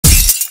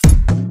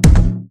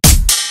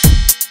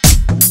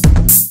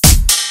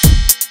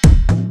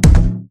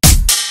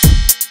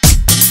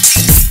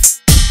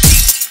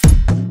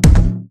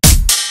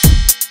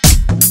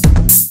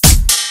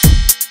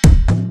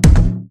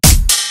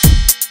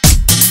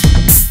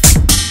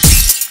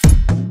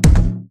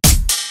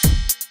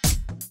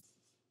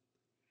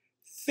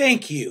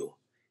Thank you.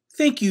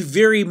 Thank you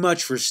very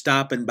much for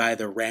stopping by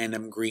the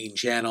Random Green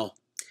channel.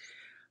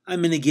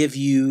 I'm going to give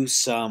you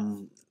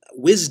some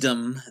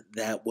wisdom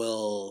that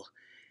will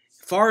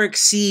far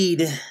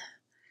exceed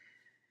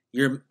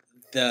your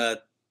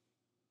the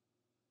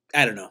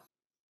I don't know.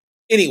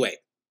 Anyway,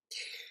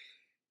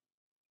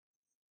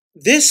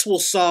 this will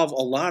solve a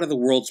lot of the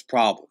world's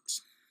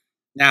problems.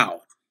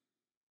 Now,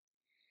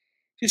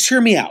 just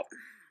hear me out.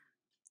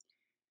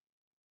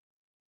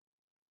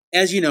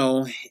 As you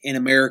know, in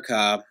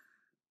America,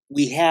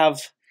 we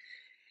have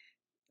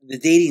the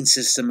dating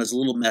system is a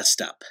little messed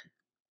up.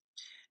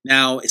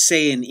 Now,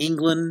 say in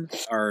England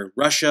or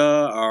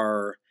Russia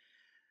or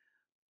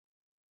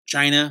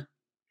China,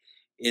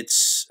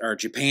 or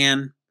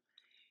Japan,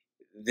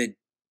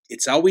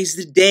 it's always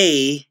the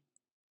day,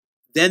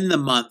 then the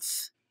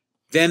month,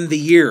 then the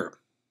year.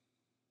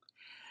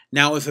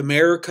 Now, if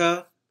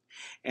America,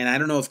 and I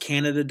don't know if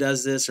Canada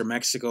does this or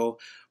Mexico,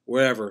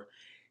 wherever,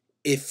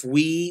 if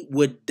we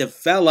would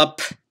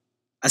develop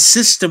a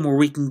system where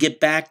we can get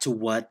back to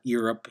what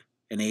Europe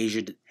and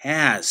Asia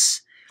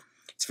has,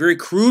 it's very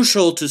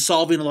crucial to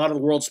solving a lot of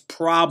the world's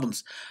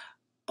problems.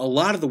 A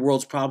lot of the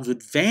world's problems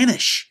would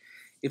vanish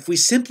if we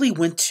simply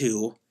went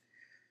to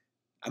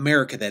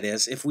America, that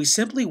is, if we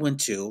simply went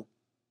to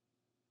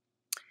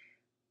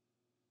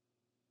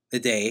the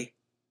day,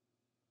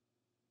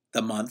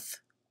 the month,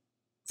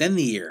 then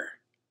the year.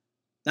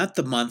 Not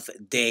the month,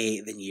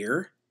 day, then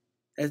year.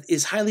 That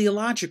is highly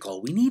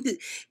illogical. We need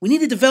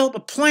to develop a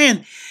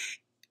plan.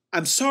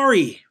 I'm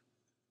sorry,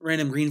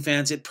 Random Green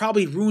fans. It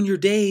probably ruined your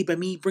day by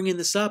me bringing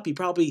this up. You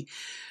probably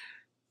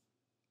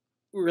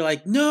were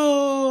like,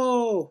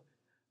 no,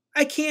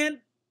 I can't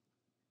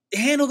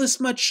handle this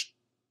much,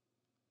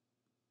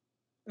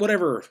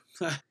 whatever.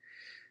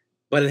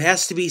 But it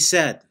has to be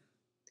said.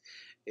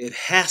 It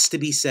has to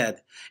be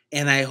said.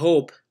 And I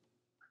hope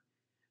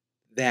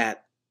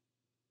that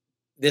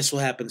this will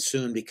happen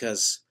soon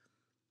because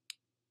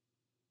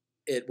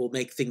it will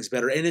make things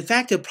better. And in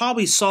fact, it'll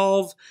probably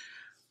solve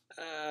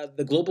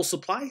the global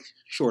supply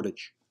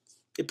shortage.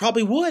 It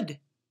probably would.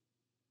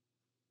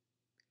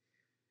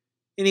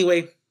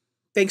 Anyway,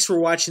 thanks for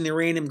watching the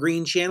Random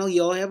Green channel.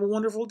 Y'all have a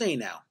wonderful day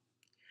now.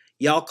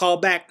 Y'all call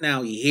back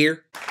now, you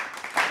hear?